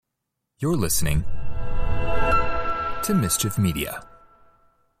You're listening to Mischief Media.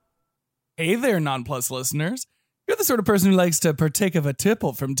 Hey there, Non-Plus listeners. You're the sort of person who likes to partake of a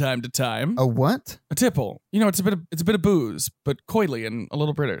tipple from time to time. A what? A tipple. You know, it's a bit of booze, but coyly and a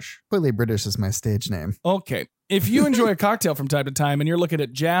little British. Coyly British is my stage name. Okay. If you enjoy a cocktail from time to time and you're looking to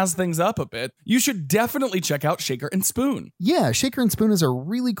jazz things up a bit, you should definitely check out Shaker and Spoon. Yeah, Shaker and Spoon is a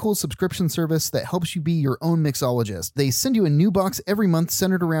really cool subscription service that helps you be your own mixologist. They send you a new box every month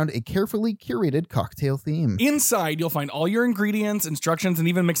centered around a carefully curated cocktail theme. Inside, you'll find all your ingredients, instructions, and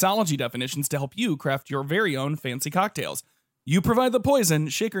even mixology definitions to help you craft your very own fancy cocktails. You provide the poison,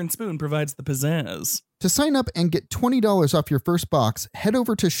 Shaker and Spoon provides the pizzazz. To sign up and get $20 off your first box, head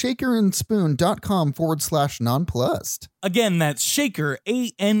over to shakerandspoon.com/nonplussed. Again, that's shaker,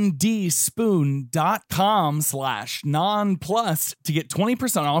 spoon.com/nonplussed to get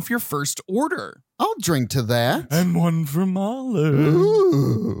 20% off your first order. I'll drink to that. And one from Olive.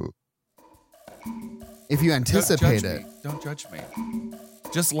 Ooh. If you anticipate it. Don't judge me.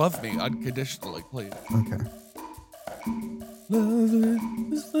 Just love me unconditionally, please. Okay. Love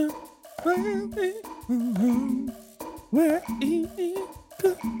is the where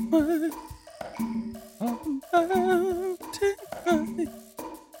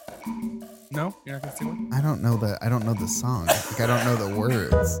No, you're not gonna sing one? I don't know the song. Like, I don't know the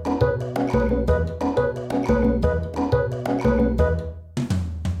words.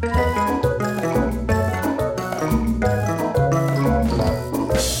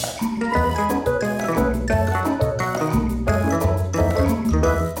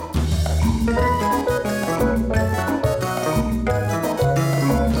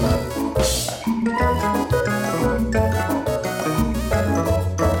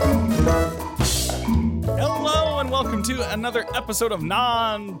 Another episode of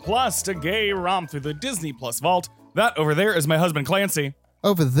Non-Plus, a gay romp through the Disney Plus vault. That over there is my husband Clancy.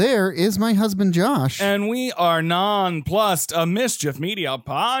 Over there is my husband Josh. And we are Non-Plus, a Mischief Media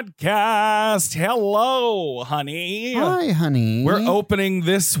podcast. Hello, honey. Hi, honey. We're opening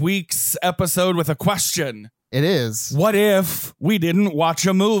this week's episode with a question. It is. What if we didn't watch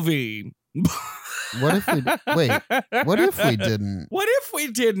a movie? What if we wait? What if we didn't? What if we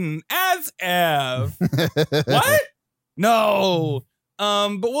didn't? As if. What? No.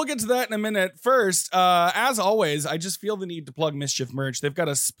 But we'll get to that in a minute. First, as always, I just feel the need to plug Mischief merch. They've got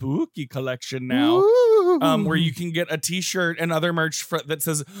a spooky collection now, where you can get a t-shirt and other merch that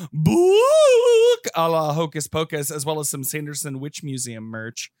says book a la Hocus Pocus, as well as some Sanderson Witch Museum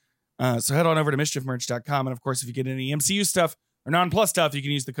merch. So head on over to mischiefmerch.com. And of course, if you get any MCU stuff or Non-Plus stuff, you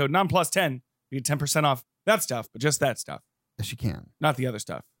can use the code NONPLUS10. You get 10% off that stuff, but just that stuff. Yes, you can. Not the other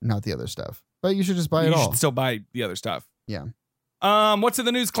stuff. Not the other stuff. But you should just buy it all. You should still buy the other stuff. Yeah. What's in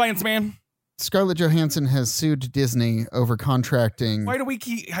the news, Clance man? Scarlett Johansson has sued Disney over contracting. Why do we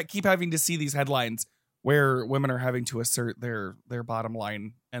keep having to see these headlines where women are having to assert their bottom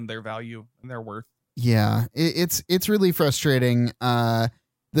line and their value and their worth? Yeah, it's really frustrating. I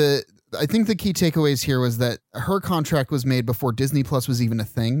think the key takeaways here was that her contract was made before Disney Plus was even a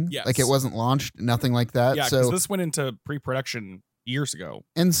thing. Yes. Like, it wasn't launched, nothing like that. Yeah, because this went into pre-production years ago.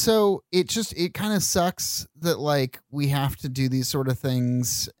 And so it kind of sucks that, like, we have to do these sort of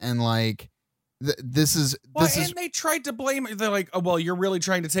things, and like this is and they tried to blame it. They're like, oh, well, you're really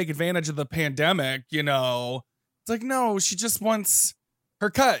trying to take advantage of the pandemic, you know. It's like, no, she just wants her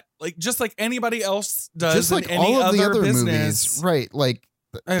cut, like just like anybody else does, just like in any all of the other business. movies, right? Like,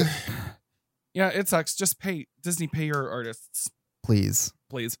 yeah, it sucks. Just pay your artists, please.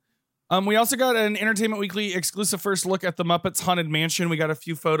 We also got an Entertainment Weekly exclusive first look at the Muppets Haunted Mansion. We got a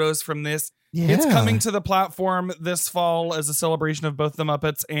few photos from this. Yeah. It's coming to the platform this fall as a celebration of both the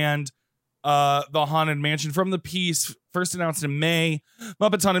Muppets and the Haunted Mansion. From the piece, first announced in May,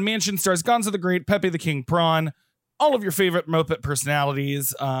 Muppets Haunted Mansion stars Gonzo the Great, Pepe the King Prawn, all of your favorite Muppet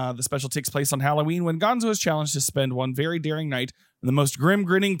personalities. The special takes place on Halloween when Gonzo is challenged to spend one very daring night in the most grim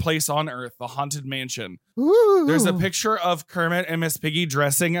grinning place on earth, the Haunted Mansion. Ooh. There's a picture of Kermit and Miss Piggy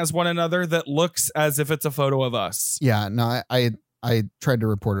dressing as one another that looks as if it's a photo of us. Yeah, no, I tried to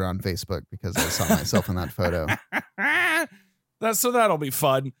report it on Facebook because I saw myself in that photo. So that'll be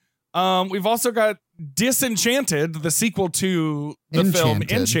fun. We've also got Disenchanted, the sequel to the film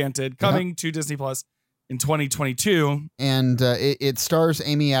Enchanted, coming to Disney Plus in 2022. And it stars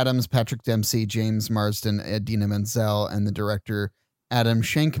Amy Adams, Patrick Dempsey, James Marsden, Idina Menzel, and the director Adam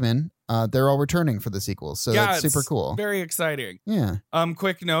Shankman. They're all returning for the sequel, so that's super cool. Very exciting. Yeah.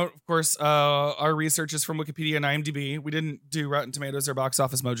 Quick note, of course, our research is from Wikipedia and IMDb. We didn't do Rotten Tomatoes or Box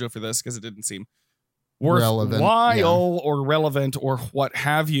Office Mojo for this because it didn't seem worthwhile or relevant or what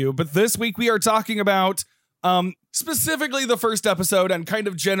have you. But this week we are talking about Specifically the first episode and kind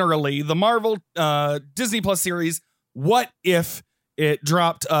of generally the Marvel Disney Plus series, What If? It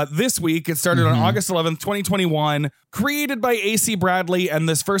dropped this week. It started on August 11th, 2021, created by AC Bradley. And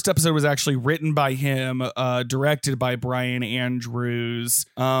this first episode was actually written by him, directed by Brian Andrews.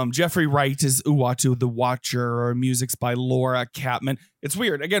 Jeffrey Wright is Uatu the Watcher. Music's by Laura Kapman. It's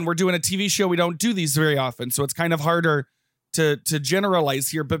weird. Again, we're doing a TV show. We don't do these very often, so it's kind of harder to generalize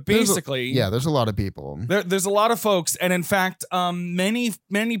here, but basically, there's a lot of people. There's a lot of folks, and in fact, many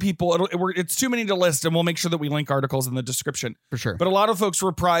people. It's too many to list, and we'll make sure that we link articles in the description For sure. But a lot of folks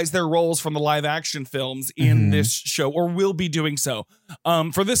reprise their roles from the live action films in this show, or will be doing so.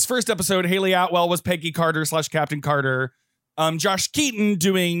 For this first episode, Haley Atwell was Peggy Carter / Captain Carter. Josh Keaton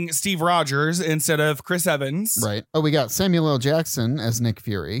doing Steve Rogers instead of Chris Evans. Right. Oh, we got Samuel L. Jackson as Nick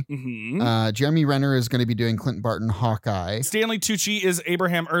Fury. Jeremy Renner is going to be doing Clint Barton, Hawkeye. Stanley Tucci is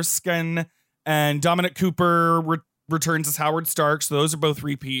Abraham Erskine, and Dominic Cooper returns as Howard Stark. So those are both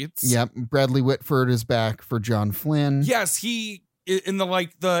repeats. Yep. Bradley Whitford is back for John Flynn. Yes, he in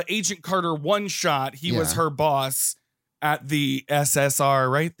the Agent Carter one shot. He was her boss at the SSR.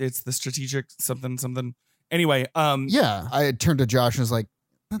 Right. It's the strategic something. Anyway, I turned to Josh and was like,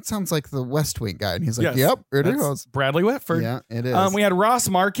 that sounds like the West Wing guy. And he's like, yep, it is. Bradley Whitford. Yeah, it is. We had Ross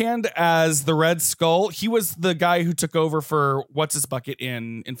Marquand as the Red Skull. He was the guy who took over for What's-His-Bucket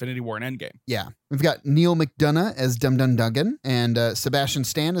in Infinity War and Endgame. Yeah. We've got Neil McDonough as Dum Dum Duggan, and Sebastian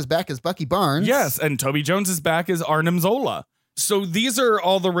Stan is back as Bucky Barnes. Yes, and Toby Jones is back as Arnim Zola. So these are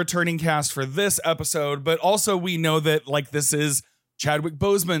all the returning cast for this episode, but also we know that this is Chadwick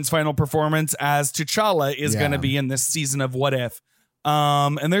Boseman's final performance as T'Challa is going to be in this season of What If.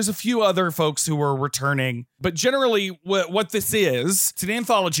 And there's a few other folks who are returning, but generally what this is, it's an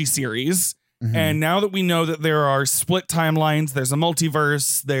anthology series. And now that we know that there are split timelines, there's a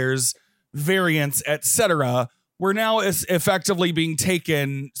multiverse, there's variants, etc., we're now effectively being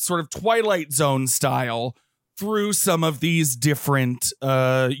taken sort of Twilight Zone style through some of these different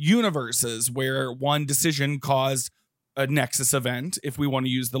universes where one decision caused a Nexus event, if we want to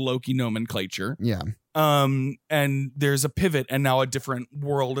use the Loki nomenclature. Yeah. And there's a pivot, and now a different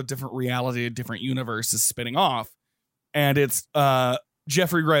world, a different reality, a different universe is spinning off. And it's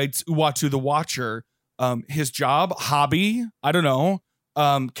Jeffrey Wright's Uatu the Watcher. His job, hobby, I don't know,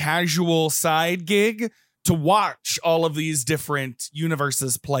 casual side gig to watch all of these different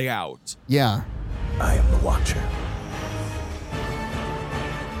universes play out. Yeah. I am the Watcher.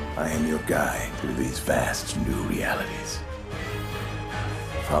 I am your guide through these vast new realities.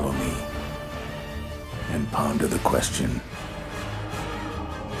 Follow me and ponder the question,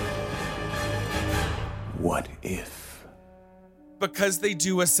 what if? Because they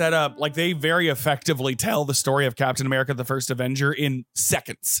do a setup, they very effectively tell the story of Captain America, the First Avenger in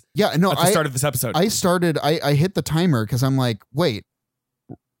seconds. Yeah, no, at the start of this episode. I hit the timer because I'm like, wait,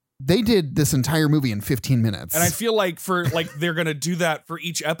 they did this entire movie in 15 minutes. And I feel they're going to do that for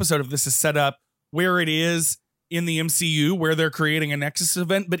each episode of this is set up where it is in the MCU, where they're creating a Nexus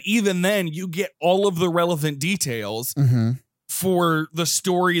event. But even then, you get all of the relevant details for the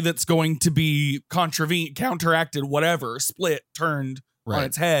story that's going to be counteracted, whatever, split, turned on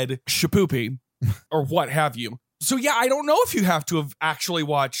its head, shapoopy, or what have you. So yeah, I don't know if you have to have actually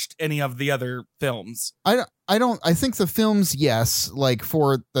watched any of the other films. I think the films, yes,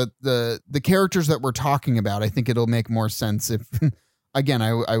 for the characters that we're talking about, I think it'll make more sense if again,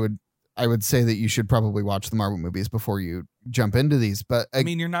 I would say that you should probably watch the Marvel movies before you jump into these. But I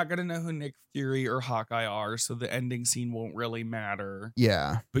mean, you're not going to know who Nick Fury or Hawkeye are, so the ending scene won't really matter.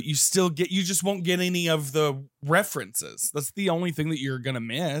 Yeah. But you just won't get any of the references. That's the only thing that you're going to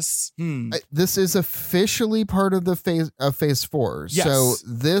miss. This is officially part of the phase 4. Yes. So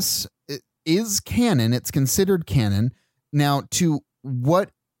this is canon. It's considered canon. Now, to what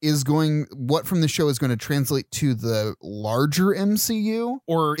from the show is going to translate to the larger MCU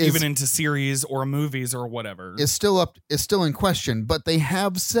or even into series or movies or whatever is still in question. But they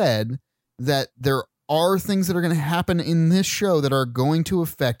have said that there are things that are going to happen in this show that are going to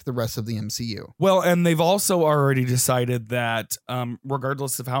affect the rest of the MCU. Well, and they've also already decided that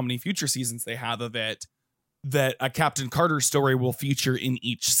regardless of how many future seasons they have of it, that a Captain Carter story will feature in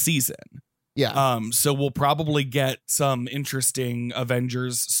each season. Yeah. So we'll probably get some interesting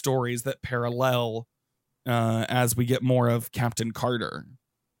Avengers stories that parallel as we get more of Captain Carter.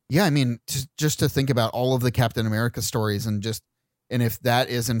 Yeah, I mean, just to think about all of the Captain America stories and if that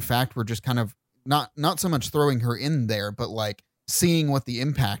is in fact we're just kind of not so much throwing her in there, but seeing what the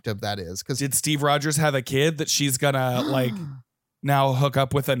impact of that is. Because did Steve Rogers have a kid that she's gonna now hook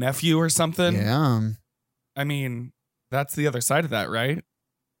up with a nephew or something? Yeah. I mean, that's the other side of that, right?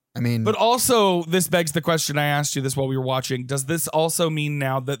 I mean, But also, this begs the question. I asked you this while we were watching. Does this also mean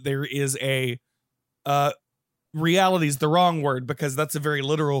now that there is a reality is the wrong word because that's a very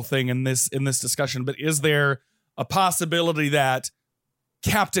literal thing in this discussion. But is there a possibility that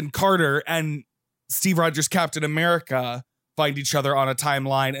Captain Carter and Steve Rogers Captain America find each other on a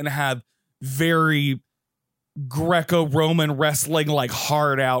timeline and have very Greco-Roman wrestling, like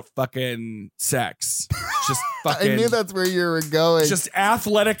hard out fucking sex? Just fucking. I knew that's where you were going. Just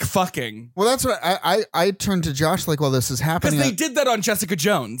athletic fucking. Well, that's what I turned to Josh like, while this is happening. Because they did that on Jessica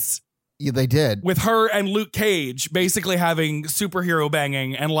Jones. Yeah, they did. With her and Luke Cage basically having superhero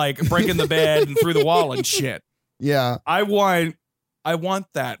banging and like breaking the bed and through the wall and shit. Yeah. I want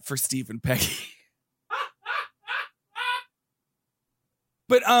that for Steve and Peggy.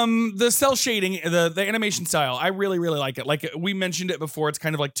 But the cell shading, the animation style, I really, really like it. Like we mentioned it before, it's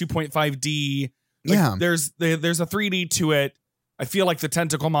kind of like 2.5D. Like Yeah. There's a 3D to it. I feel like the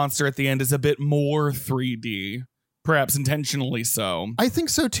tentacle monster at the end is a bit more 3D. Perhaps intentionally so. I think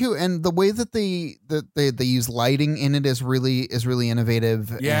so too, and the way that they use lighting in it is really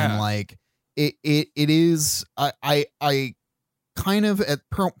innovative. Yeah. And like it is. I kind of at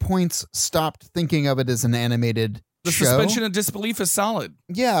points stopped thinking of it as an animated The show. suspension of disbelief is solid.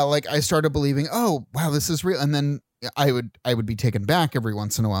 Yeah, like I started believing, oh wow, this is real, and then I would be taken back every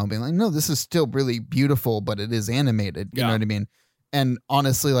once in a while, being like, no, this is still really beautiful, but it is animated. You know what I mean? And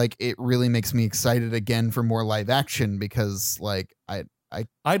honestly, like it really makes me excited again for more live action because like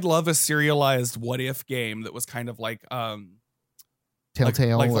I'd love a serialized What If game that was kind of like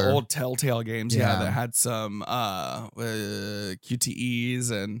Telltale like or the old Telltale games, Yeah. that had some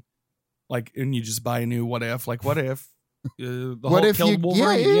QTEs and you just buy a new What If, like what if the what Hulk if you killed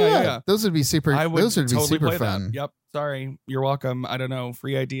Wolverine? yeah. Those would be super. I would Those would totally be super play fun. that. Yep. Sorry, you're welcome. I don't know.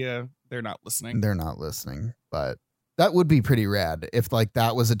 Free idea. They're not listening. They're not listening, but that would be pretty rad if like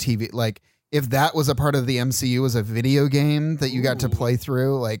that was a TV, like if that was a part of the MCU as a video game that you got to Ooh. play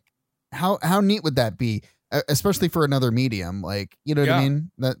through. Like how neat would that be? Especially for another medium, like you know what I Yeah.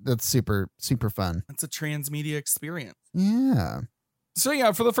 mean. That's super fun. It's a transmedia experience. Yeah. So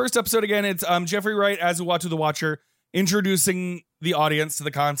yeah, for the first episode again, it's Jeffrey Wright as Uatu the Watcher introducing the audience to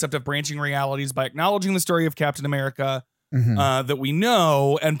the concept of branching realities by acknowledging the story of Captain America Mhm. that we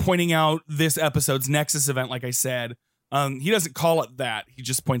know and pointing out this episode's Nexus event. Like I said, he doesn't call it that. He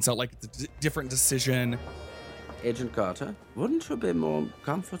just points out like it's a different decision. Agent Carter, wouldn't you be more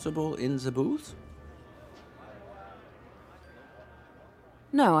comfortable in the booth?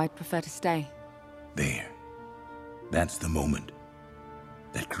 No, I'd prefer to stay. There. That's the moment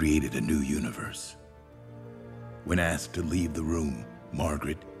that created a new universe. When asked to leave the room,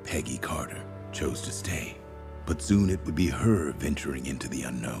 Margaret Peggy Carter chose to stay. But soon it would be her venturing into the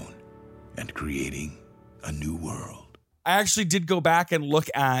unknown and creating a new world. I actually did go back and look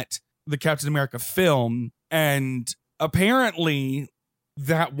at the Captain America film, and apparently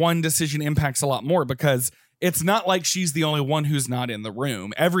that one decision impacts a lot more because it's not like she's the only one who's not in the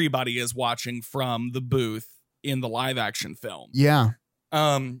room. Everybody is watching from the booth in the live action film. Yeah.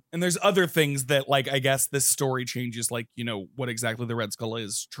 And there's other things that, like, I guess this story changes, like, you know, what exactly the Red Skull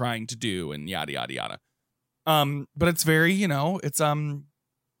is trying to do and yada, yada, yada. But it's very, you know, it's,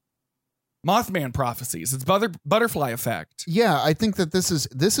 Mothman prophecies. It's butterfly effect. Yeah, I think that this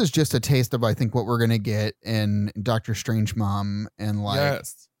is just a taste of I think what we're gonna get in Doctor Strange Mom and like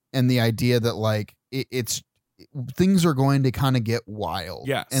Yes. and the idea that like it's things are going to kind of get wild.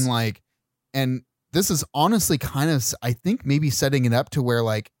 Yes. And this is honestly kind of I think maybe setting it up to where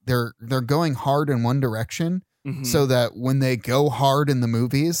like they're going hard in one direction Mhm. so that when they go hard in the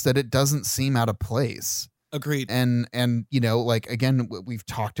movies that it doesn't seem out of place. Agreed. And you know, like again, we've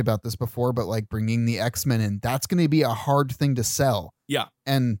talked about this before, but like bringing the X-Men in, that's going to be a hard thing to sell. Yeah.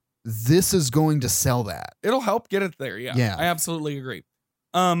 And this is going to sell that. It'll help get it there. Yeah. Yeah. I absolutely agree.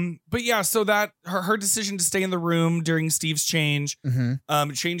 But yeah, so that her decision to stay in the room during Steve's change,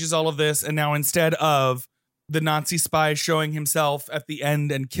 changes all of this. And now instead of the Nazi spy showing himself at the end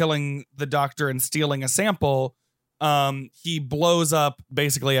and killing the doctor and stealing a sample, he blows up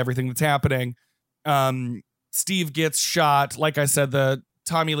basically everything that's happening. Steve gets shot. Like I said, the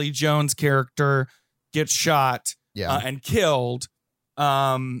Tommy Lee Jones character gets shot and killed.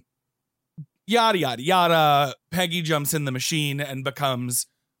 Yada, yada, yada. Peggy jumps in the machine and becomes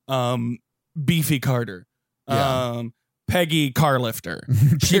Beefy Carter. Yeah. Peggy Carlifter.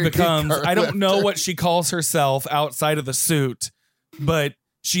 She Peggy becomes, I don't know Carlifter. what she calls herself outside of the suit, but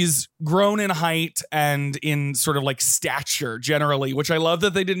she's grown in height and in sort of like stature generally, which I love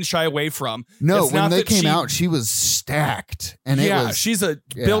that they didn't shy away from. No, It's when not they that came she- out, she was stacked. And yeah, it was she's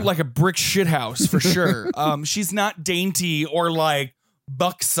built like a brick shithouse for sure. She's not dainty or like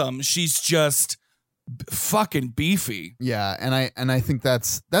buxom. She's just fucking beefy. Yeah, and I think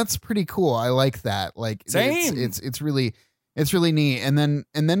that's pretty cool. I like that. Like Same. It's really neat. And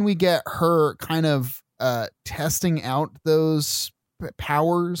then we get her kind of testing out those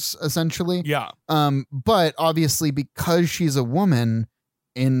powers essentially. Yeah. But obviously because she's a woman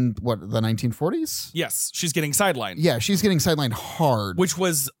in the 1940s? Yes, she's getting sidelined. Yeah, she's getting sidelined hard. Which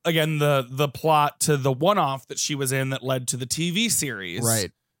was again the plot to the one-off that she was in that led to the TV series.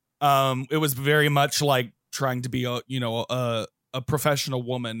 Right. It was very much like trying to be a professional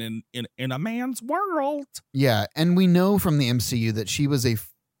woman in a man's world. Yeah, and we know from the MCU that she was a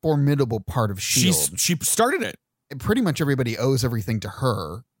formidable part of S.H.I.E.L.D. She started it. Pretty much everybody owes everything to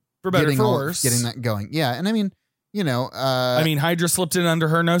her. For better or for worse. Getting that going. Yeah, and I mean, Hydra slipped in under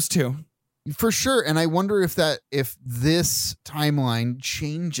her nose too. For sure. And I wonder if this timeline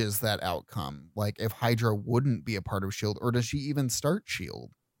changes that outcome. Like if Hydra wouldn't be a part of S.H.I.E.L.D. or does she even start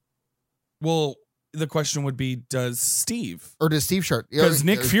S.H.I.E.L.D.? Well, the question would be, does Steve? Or does Steve start? Because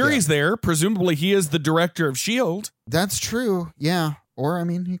Nick Fury's there. Presumably he is the director of S.H.I.E.L.D. That's true. Yeah. Or, I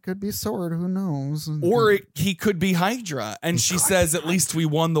mean, he could be Sword. Who knows? Or he could be Hydra. And she says, at least we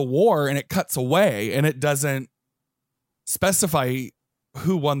won the war, and it cuts away and it doesn't specify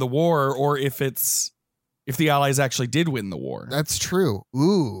who won the war or if the Allies actually did win the war. That's true.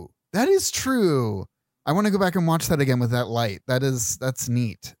 Ooh, that is true. I want to go back and watch that again with that light. That's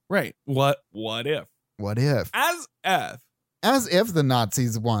neat. Right. What if? What if? As if the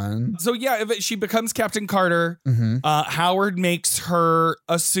Nazis won. So yeah, if she becomes Captain Carter, Howard makes her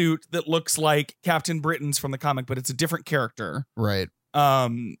a suit that looks like Captain Britain's from the comic, but it's a different character. Right.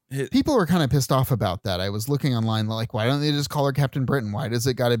 People were kind of pissed off about that. I was looking online, like, why don't they just call her Captain Britain? Why does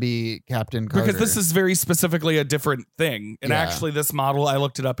it got to be Captain Carter? Because this is very specifically a different thing. And actually, this model, I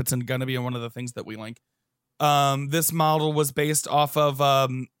looked it up. It's going to be in one of the things that we link. This model was based off of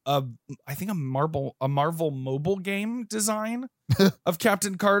I think a Marvel mobile game design of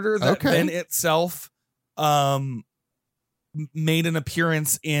Captain Carter that then itself made an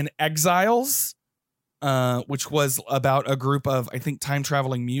appearance in Exiles, which was about a group of, I think, time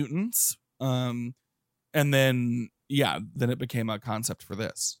traveling mutants. And then it became a concept for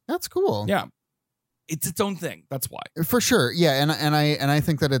this. That's cool. Yeah. It's its own thing. That's why. For sure. Yeah. And I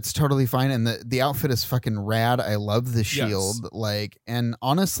think that it's totally fine. And the outfit is fucking rad. I love the shield. Yes. Like, and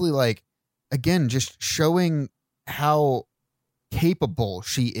honestly, like, again, just showing how capable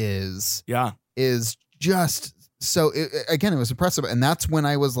she is. Yeah. Is just so, it was impressive. And that's when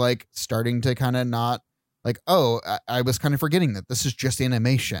I was like starting to kind of not like, I was kind of forgetting that this is just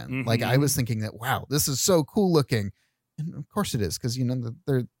animation. Mm-hmm. Like I was thinking that, wow, this is so cool looking. And of course it is. Cause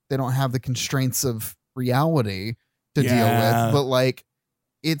they don't have the constraints of reality to deal with, but like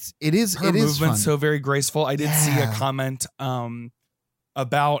it is her movement so very graceful. I did see a comment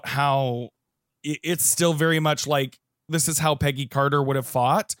about how it's still very much like this is how Peggy Carter would have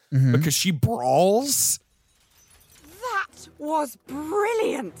fought because she brawls. That was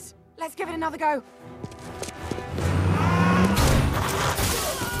brilliant. Let's give it another go.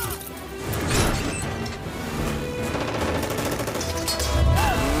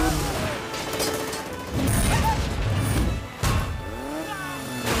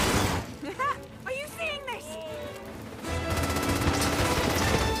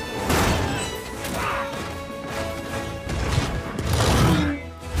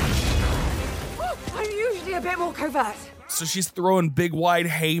 A bit more covert. So she's throwing big wide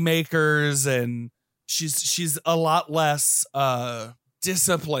haymakers and she's a lot less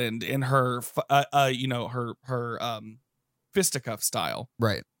disciplined in her her fisticuff style.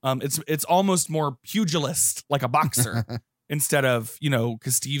 Right. It's almost more pugilist, like a boxer, instead of,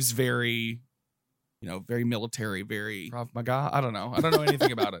 because Steve's very military, very Krav Maga. I don't know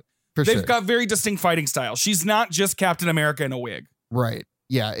anything about it. They've got very distinct fighting style. She's not just Captain America in a wig. Right.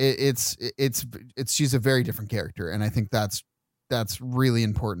 Yeah, it's she's a very different character, and I think that's really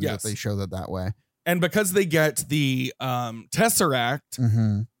important that they show that way. And because they get the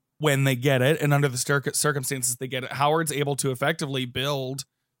Tesseract when they get it, and under the circumstances they get it, Howard's able to effectively build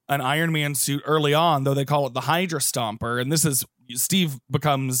an Iron Man suit early on, though they call it the Hydra Stomper, and this is Steve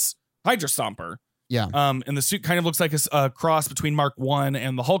becomes Hydra Stomper. Yeah. And the suit kind of looks like a cross between Mark I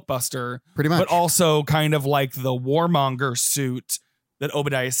and the Hulkbuster, pretty much, but also kind of like the Warmonger suit that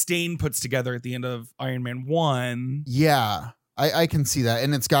Obadiah Stane puts together at the end of Iron Man 1. Yeah, I can see that.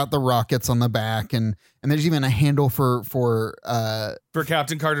 And it's got the rockets on the back, and there's even a handle for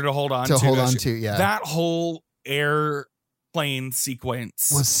Captain Carter to hold on to. Yeah. That whole airplane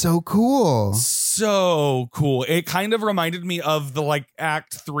sequence was so cool. So cool. It kind of reminded me of the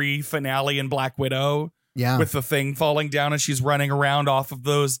Act 3 finale in Black Widow, Yeah. with the thing falling down and she's running around off of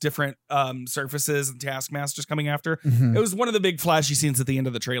those different surfaces and Taskmaster's coming after. Mhm. It was one of the big flashy scenes at the end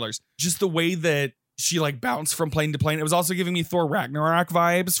of the trailers. Just the way that she like bounced from plane to plane. It was also giving me Thor Ragnarok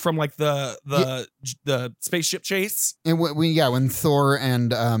vibes from like the spaceship chase. And when Thor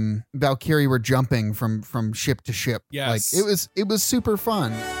and Valkyrie were jumping from ship to ship, Yes. like it was super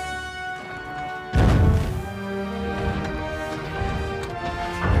fun.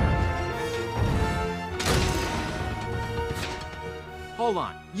 Hold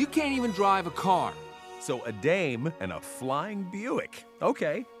on. You can't even drive a car. So a dame and a flying Buick.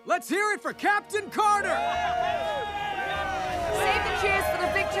 Okay. Let's hear it for Captain Carter! Save the cheers for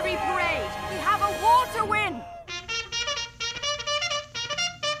the victory parade. We have a war to win.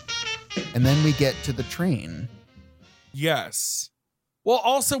 And then we get to the train. Yes. Well,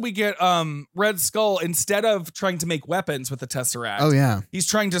 also we get Red Skull, instead of trying to make weapons with the Tesseract. Oh, yeah. He's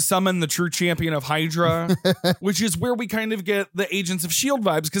trying to summon the true champion of Hydra, which is where we kind of get the Agents of S.H.I.E.L.D.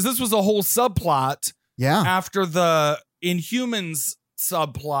 vibes, because this was a whole subplot Yeah. after the Inhumans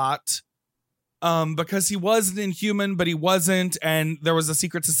subplot, because he was an Inhuman, but he wasn't, and there was a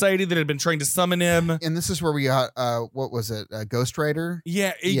secret society that had been trying to summon him. And this is where we got, what was it? Ghost Rider?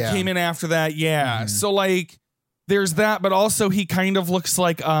 Yeah, it Yeah. came in after that. Yeah. Mhm. So like there's that, but also he kind of looks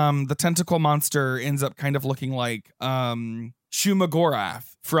like the tentacle monster ends up kind of looking like Shumagorath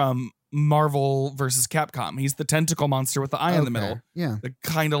from Marvel versus Capcom. He's the tentacle monster with the eye in the Okay. middle. Yeah. That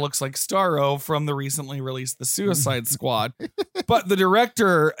kind of looks like Starro from the recently released The Suicide Squad. But the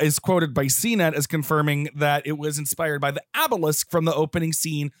director is quoted by CNET as confirming that it was inspired by the obelisk from the opening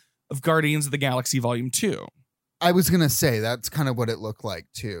scene of Guardians of the Galaxy Volume 2. I was gonna say that's kind of what it looked like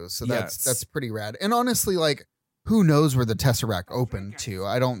too. So Yes. that's pretty rad. And honestly, like, who knows where the Tesseract opened to?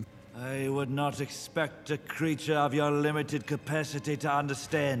 I would not expect a creature of your limited capacity to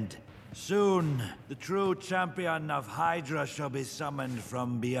understand. Soon, the true champion of Hydra shall be summoned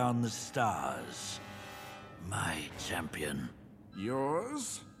from beyond the stars. My champion.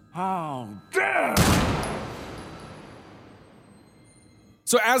 Yours? How dare!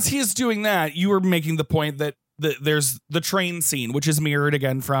 So as he's doing that, you were making the point that there's the train scene, which is mirrored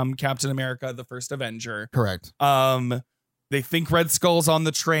again from Captain America, the First Avenger. Correct. They think Red Skull's on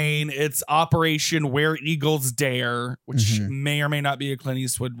the train. It's Operation Where Eagles Dare, which may or may not be a Clint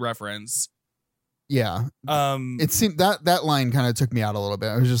Eastwood reference. Yeah. Um, It seemed that line kind of took me out a little bit.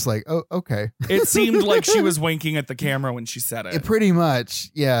 I was just like, oh, okay. it seemed like she was winking at the camera when she said it. Pretty much.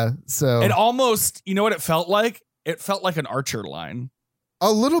 Yeah. So It almost, you know what it felt like? It felt like an Archer line.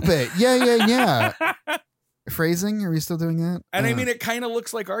 a little bit. Yeah. Phrasing? Are we still doing that? And I mean, it kind of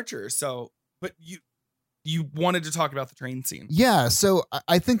looks like Archer. So, but you wanted to talk about the train scene. Yeah, so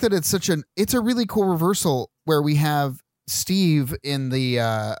I think that it's a really cool reversal where we have Steve in the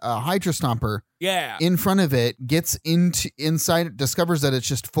Hydra Stomper. Yeah. In front of it, gets inside, discovers that it's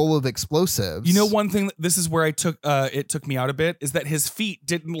just full of explosives. You know, one thing, this is where it took me out a bit, is that his feet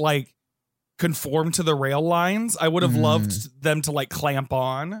didn't like conform to the rail lines. I would have loved them to like clamp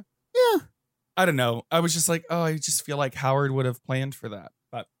on. Yeah. I don't know. I was just like, oh, I just feel like Howard would have planned for that.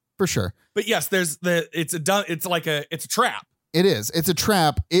 For sure. But yes, it's a trap. It is. It's a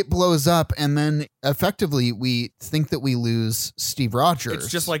trap. It blows up, and then effectively we think that we lose Steve Rogers.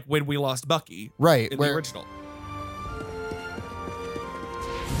 It's just like when we lost Bucky. Right. In the original.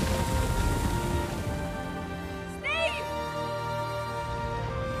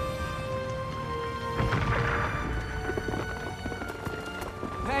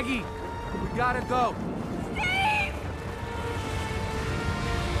 Peggy, we gotta go.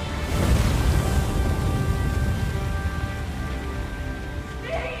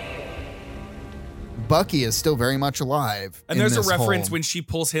 Bucky is still very much alive. And there's a reference when she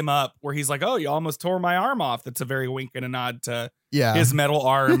pulls him up where he's like, oh, you almost tore my arm off. That's a very wink and a nod to his metal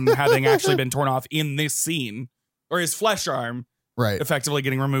arm having actually been torn off in this scene, or his flesh arm effectively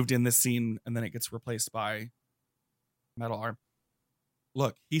getting removed in this scene, and then it gets replaced by metal arm.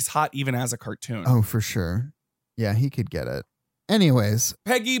 Look, he's hot even as a cartoon. Oh, for sure. Yeah, he could get it. Anyways.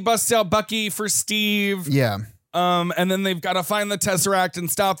 Peggy busts out Bucky for Steve. Yeah. And then they've got to find the Tesseract and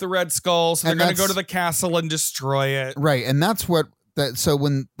stop the Red Skull. So they're going to go to the castle and destroy it. Right. And that's so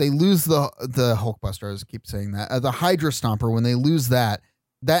when they lose the Hulkbuster, I keep saying that, the Hydra Stomper, when they lose that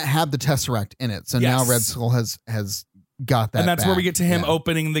had the Tesseract in it. So now Red Skull has got that. And that's where we back. get to him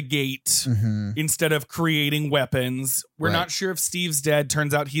opening the gate instead of creating weapons. We're not sure if Steve's dead.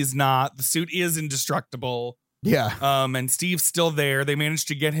 Turns out he's not. The suit is indestructible. Yeah. And Steve's still there. They managed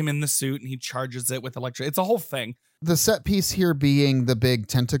to get him in the suit and he charges it with electric. It's a whole thing. The set piece here being the big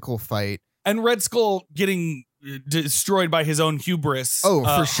tentacle fight. And Red Skull getting destroyed by his own hubris. Oh,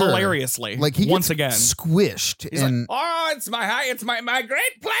 for sure. Hilariously. Like he once gets again squished. He's And like, oh, it's my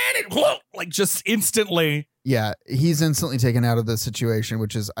great planet. Like just instantly. yeah, he's instantly taken out of the situation,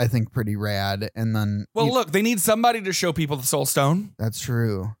 which is, I think, pretty rad. And then, Well, look, they need somebody to show people the Soul Stone. that's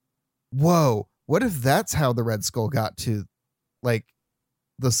true. Whoa. What if that's how the Red Skull got to, like,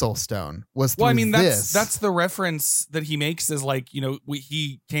 the Soul Stone? Was through Well, I mean, this. that's the reference that he makes is like, you know,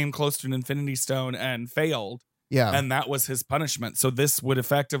 he came close to an Infinity Stone and failed. Yeah. And that was his punishment. So this would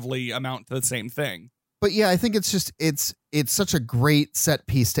effectively amount to the same thing. But yeah, I think it's just it's such a great set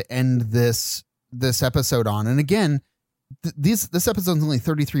piece to end this episode on. And again, this episode's only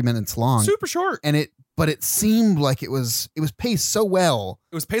 33 minutes long. Super short. And it seemed like it was paced so well.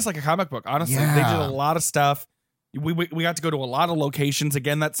 It was paced like a comic book. Honestly, Yeah. They did a lot of stuff. We got to go to a lot of locations.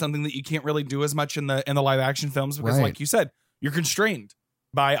 Again, that's something that you can't really do as much in the live action films because, Right. like you said, you're constrained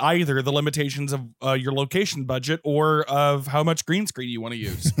by either the limitations of your location budget or of how much green screen you want to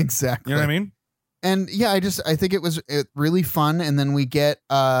use. Exactly. You know what I mean? And yeah, I think it was really fun. And then we get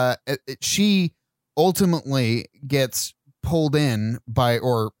she ultimately gets pulled in by,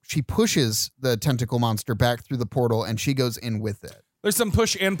 or she pushes the tentacle monster back through the portal and she goes in with it. There's some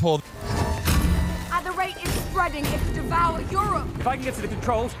push and pull. At the rate it's spreading, it could devour Europe. If I can get to the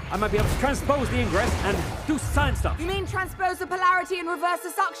controls, I might be able to transpose the ingress and do science stuff. You mean transpose the polarity and reverse the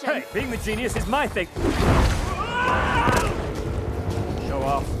suction? Hey, being the genius is my thing. Show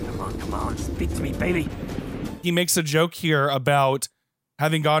off. Come on, speak to me, baby. He makes a joke here about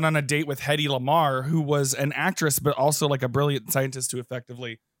having gone on a date with Hedy Lamarr, who was an actress, but also like a brilliant scientist who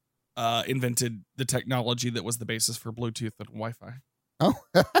effectively invented the technology that was the basis for Bluetooth and Wi-Fi. Oh,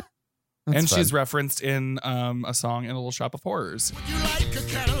 and fun. she's referenced in a song in A Little Shop of Horrors. Would you like a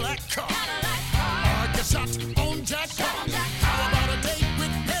Cadillac car? Or get shot on Jack Car? How about a date with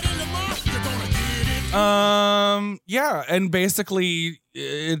Hedy Lamarr? You're gonna get it. Yeah, and basically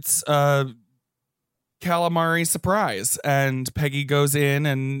it's calamari surprise, and Peggy goes in,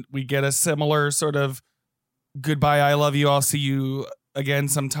 and we get a similar sort of goodbye, I love you, I'll see you again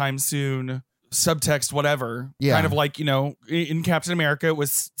sometime soon subtext, whatever. Yeah. Kind of like, you know, in Captain America, it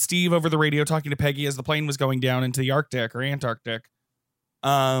was Steve over the radio talking to Peggy as the plane was going down into the Arctic or Antarctic.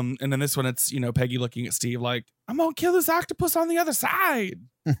 And then this one, it's, you know, Peggy looking at Steve like, I'm gonna kill this octopus on the other side.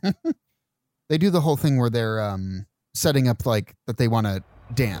 They do the whole thing where they're setting up like that they want to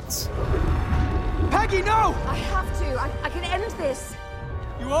dance. Peggy, no! I have to. I can end this.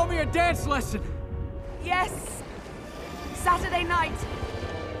 You owe me a dance lesson. Yes. Saturday night.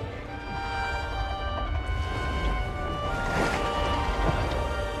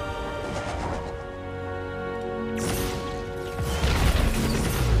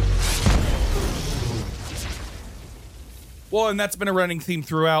 Well, and that's been a running theme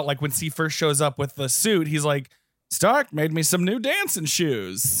throughout. Like when Steve first shows up with the suit, he's like, Stark made me some new dancing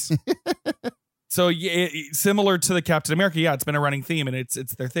shoes. So yeah, similar to the Captain America, yeah, it's been a running theme, and it's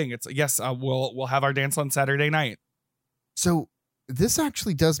their thing. It's yes, we'll have our dance on Saturday night. So this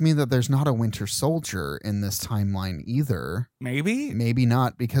actually does mean that there's not a Winter Soldier in this timeline either. Maybe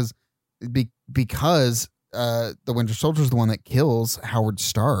not, because the Winter Soldier is the one that kills Howard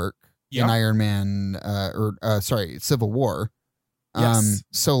Stark in Iron Man, Civil War. Yes.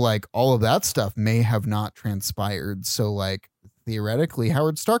 So like all of that stuff may have not transpired. So like theoretically,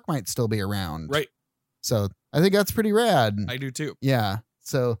 Howard Stark might still be around. Right. So I think that's pretty rad. I do too. Yeah.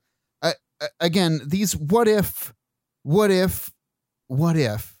 So again, these what if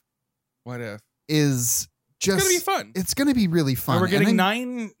is just It's gonna be fun. It's gonna be really fun. And we're getting And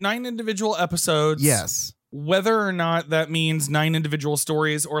then- nine individual episodes. Yes. Whether or not that means 9 individual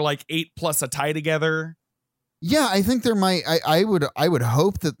stories or like 8 plus a tie together. Yeah, I think there might. I would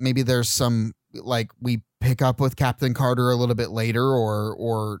hope that maybe there's some like we pick up with Captain Carter a little bit later,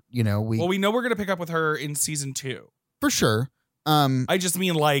 or you know we. Well, we know we're gonna pick up with her in season 2 for sure. I just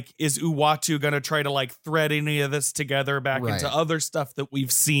mean like, is Uatu gonna try to like thread any of this together back Right. into other stuff that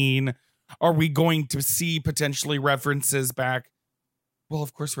we've seen? Are we going to see potentially references back? Well,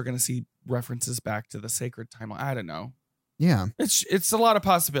 of course we're gonna see references back to the sacred timeline. I don't know. Yeah, it's a lot of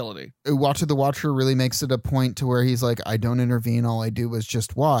possibility. Uatu the Watcher really makes it a point to where he's like, I don't intervene. All I do is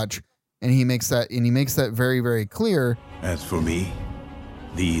just watch, and he makes that very, very clear. As for me,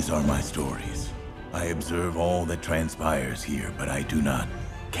 these are my stories. I observe all that transpires here, but I do not,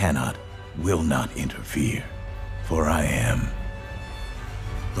 cannot, will not interfere. For I am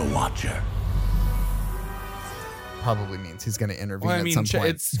the Watcher. Probably means he's going to intervene Well, I at mean, some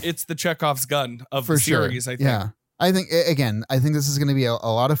point. it's the Chekhov's gun of For the sure. series. I think. Yeah, I think this is going to be a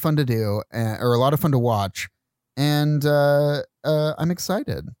lot of fun to do, or a lot of fun to watch, and I'm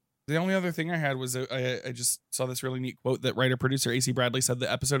excited. The only other thing I had was I just saw this really neat quote that writer-producer AC Bradley said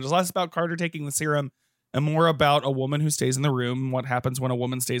the episode is less about Carter taking the serum and more about a woman who stays in the room. What happens when a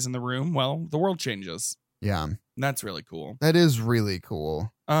woman stays in the room? Well, the world changes. Yeah. And that's really cool. That is really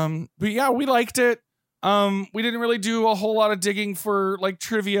cool. But yeah, we liked it. We didn't really do a whole lot of digging for like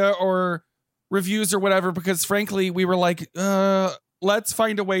trivia or reviews or whatever, because frankly, we were like, let's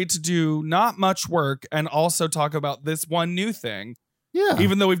find a way to do not much work and also talk about this one new thing. Yeah.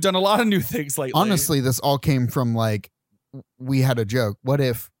 Even though we've done a lot of new things lately. Honestly, this all came from like, we had a joke. What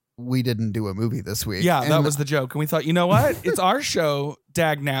if we didn't do a movie this week? Yeah, And that was the joke. And we thought, you know what? It's our show,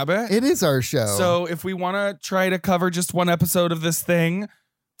 dag nabbit. It is our show. So if we want to try to cover just one episode of this thing,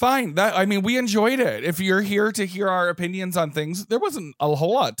 fine. We enjoyed it. If you're here to hear our opinions on things, there wasn't a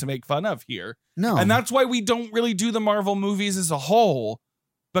whole lot to make fun of here. No. And that's why we don't really do the Marvel movies as a whole,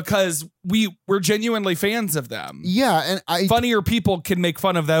 because we're genuinely fans of them. Yeah, and funnier people can make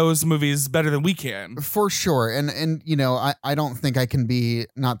fun of those movies better than we can. For sure. And you know, I don't think I can be,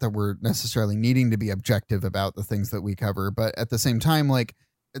 not that we're necessarily needing to be objective about the things that we cover, but at the same time, like,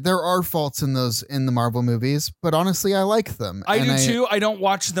 there are faults in the Marvel movies, but honestly, I like them. I do too. I don't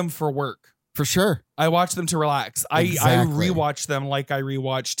watch them for work. For sure. I watch them to relax. Exactly. I rewatch them like I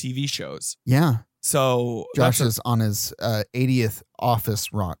rewatch TV shows. Yeah. So Josh is on his 80th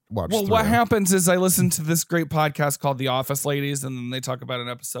Office watch. Well, what happens is I listen to this great podcast called The Office Ladies, and then they talk about an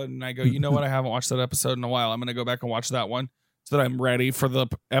episode, and I go, you know what? I haven't watched that episode in a while. I'm going to go back and watch that one so that I'm ready for the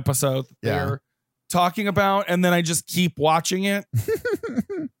episode that they're talking about, and then I just keep watching it.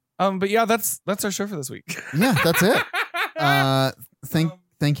 But yeah, that's our show for this week. Yeah, that's it.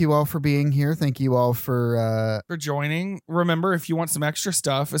 Thank you all for being here. Thank you all for joining. Remember, if you want some extra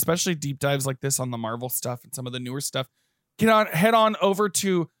stuff, especially deep dives like this on the Marvel stuff and some of the newer stuff, head on over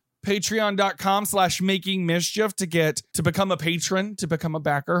to patreon.com/makingmischief to become a patron, to become a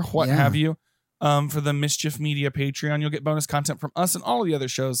backer, what have you. For the Mischief Media Patreon, you'll get bonus content from us and all of the other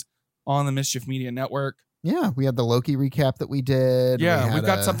shows on the Mischief Media Network. Yeah, we had the Loki recap that we did. Yeah, we've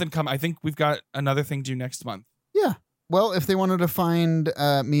got something coming. I think we've got another thing due next month. Yeah. Well, if they wanted to find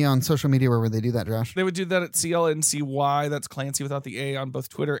me on social media, where would they do that, Josh? They would do that at CLNCY. That's Clancy without the A on both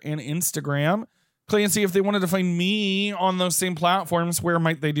Twitter and Instagram. Clancy, if they wanted to find me on those same platforms, where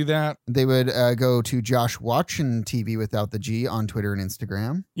might they do that? They would go to Josh Watchin TV without the G on Twitter and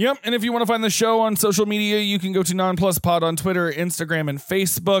Instagram. Yep. And if you want to find the show on social media, you can go to NonPlusPod on Twitter, Instagram, and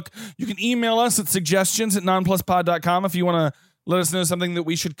Facebook. You can email us at suggestions@nonpluspod.com if you want to let us know something that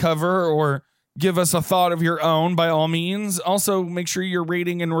we should cover or give us a thought of your own, by all means. Also, make sure you're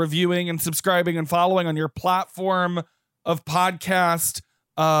rating and reviewing and subscribing and following on your platform of podcast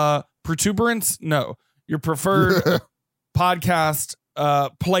protuberance. No, your preferred podcast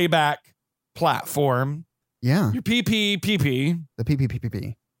playback platform. Yeah. Your PPPP. The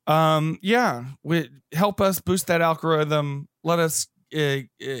PPPPP. Yeah. Help us boost that algorithm. Let us into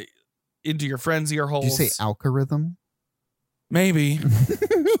your friends' ear holes. Did you say algorithm? Maybe.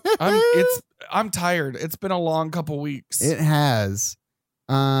 I'm tired. It's been a long couple weeks. It has.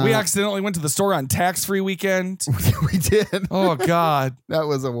 We accidentally went to the store on tax-free weekend. We did. Oh God, that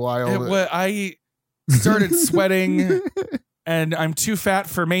was a wild. I started sweating, and I'm too fat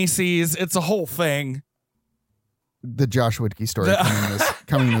for Macy's. It's a whole thing. The Josh Whitkey story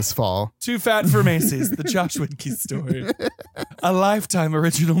coming this fall. Too fat for Macy's. The Josh Whitkey story. A Lifetime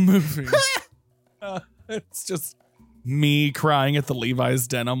original movie. It's just me crying at the Levi's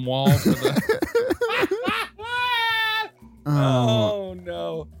denim wall for the. Oh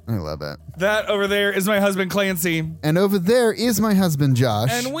no. I love it. That over there is my husband Clancy. And over there is my husband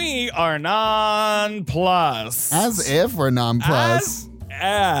Josh. And we are non-plus. As if we're non-plus.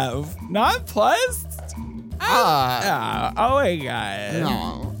 As if. Non-plus? Oh my God.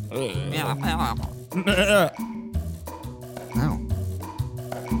 No. No.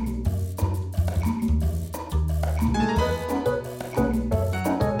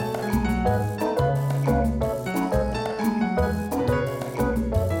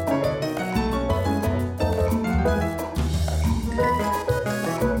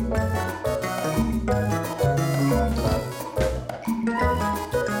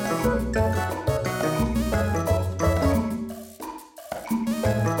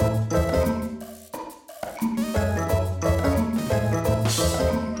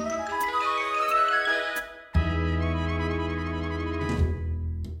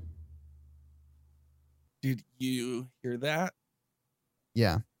 Did you hear that?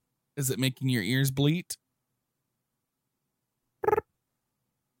 Yeah. Is it making your ears bleat?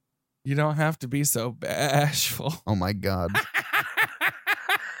 You don't have to be so bashful. Oh my God.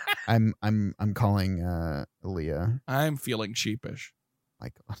 I'm calling Aaliyah. I'm feeling sheepish. My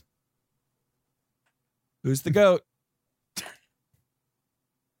God. Who's the GOAT?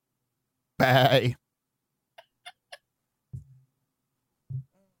 Bye.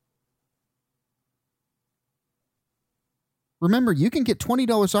 Remember, you can get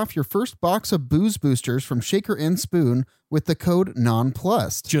 $20 off your first box of booze boosters from Shaker and Spoon with the code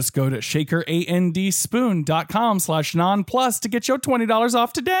NONPLUSED. Just go to shakerandspoon.com/nonplus to get your $20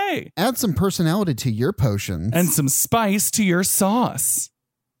 off today. Add some personality to your potions. And some spice to your sauce.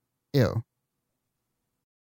 Ew.